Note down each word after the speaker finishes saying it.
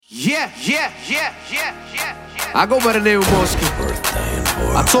I go by the name of Mosky.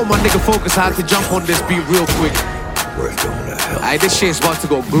 I told my nigga Focus I had to jump on this beat real quick. Aye, this shit's about to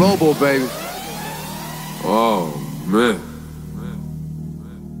go global, baby. Oh, man.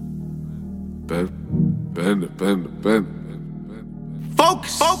 Panda.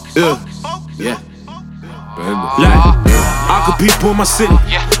 Focus. Yeah. I compete for my city.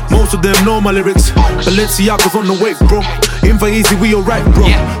 Most of them know my lyrics. Balenciaga's on the way, bro. Invite easy, we alright, bro.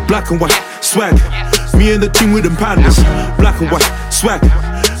 Black and white, swag. Me and the team with them pandas. Black and white, swag.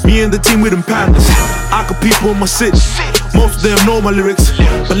 Me and the team with them pandas. I compete for my city. Most of them know my lyrics.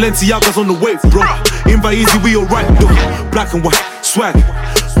 Balenciaga's on the way, bro. Invite easy, we alright, though. Black and white, swag.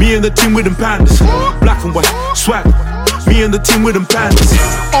 Me and the team with them pandas. Black and white, swag. Me and the team with them pandas.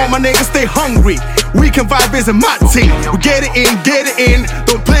 All my niggas stay hungry. We can vibe as a my team. We get it in.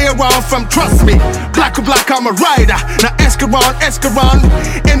 Don't play around, fam, trust me. Black or black, I'm a rider. Now ask around.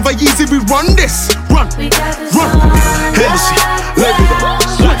 Easy, we run this. Run. Hennessy, live it up.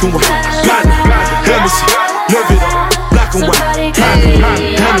 Black and white, Panda. Hennessy, live it up. Black and white, Panda.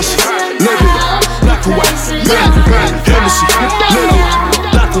 Hennessy, live it up. Black and white, Panda. Hennessy, live it up.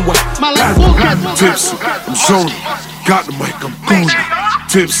 Black and white, Panda. Tipsy, I'm zoning. Got the mic, I'm going.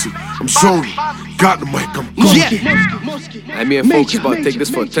 Tipsy, I'm zoning. Got the mic, I'm going. I me and Focus about to take this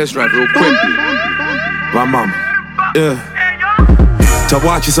for a test drive real quick. My mama, yeah.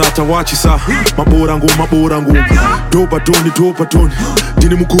 Tawachisa, maborango. Dopa Tony.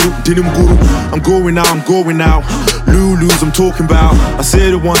 Dini mukuru. I'm going now. Lulu's I'm talking about. I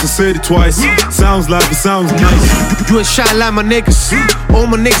said it once, I said it twice. Sounds like it sounds nice. You ain't shine like my niggas. All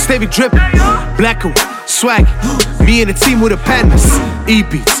my niggas, they be drippin'. Black and swag. Me and the team with the pandas.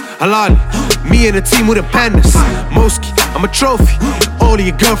 E-beats, halali. Me and the team with the pandas. Mosky, I'm a trophy. All of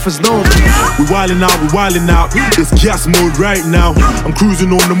your girlfriends know me. We wildin' out. It's gas mode right now. I'm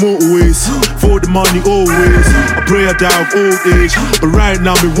cruising on the motorways. For the money always. I pray I die of old age. But right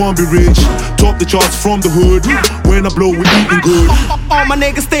now me won't be rich. Top the charts from the hood. When I blow, we eating good. All my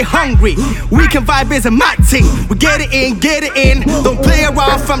niggas stay hungry. We can vibe as a my team. We get it in. Don't play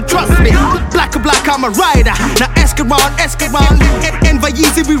around, fam, trust me. Black or black, I'm a rider. Now ask around. Invite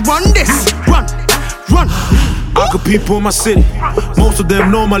easy, we run this. Run. I compete for my city. Most of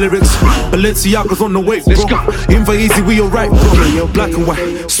them know my lyrics. Balenciaga's on the way, bro. Invite easy, we alright, bro. Black and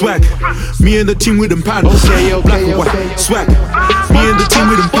white, swag. Me and the team with them pandas. Black and white, swag. Me and the team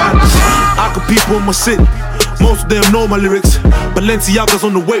with them pandas. I compete for my city. Most of them know my lyrics. Balenciaga's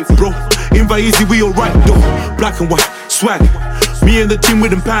on the way, bro. Invite easy, we alright, though. Black and white, swag. Me and the team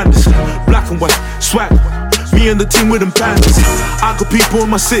with them pandas. Black and white, swag. Me and the team with them pandas. I compete for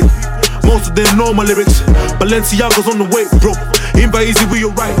my city. Most of them know my lyrics. Balenciaga's on the way, bro. Invite easy, we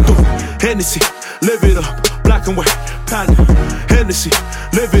alright, though. Hennessy, live it up. Black and white, Panda. Hennessy,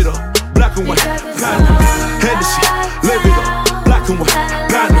 live it up. Black and white, Panda. Hennessy, live it up. Black and white,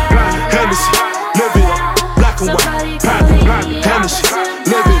 Panda. Hennessy, live it up. Black and white, Panda. Hennessy,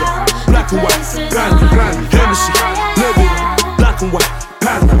 live it up. Black and white, Panda. Hennessy, live it up. Black and white,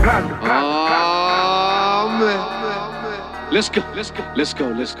 Panda. Oh, man. Let's go.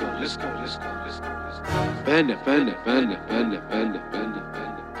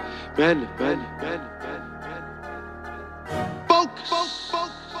 Panda.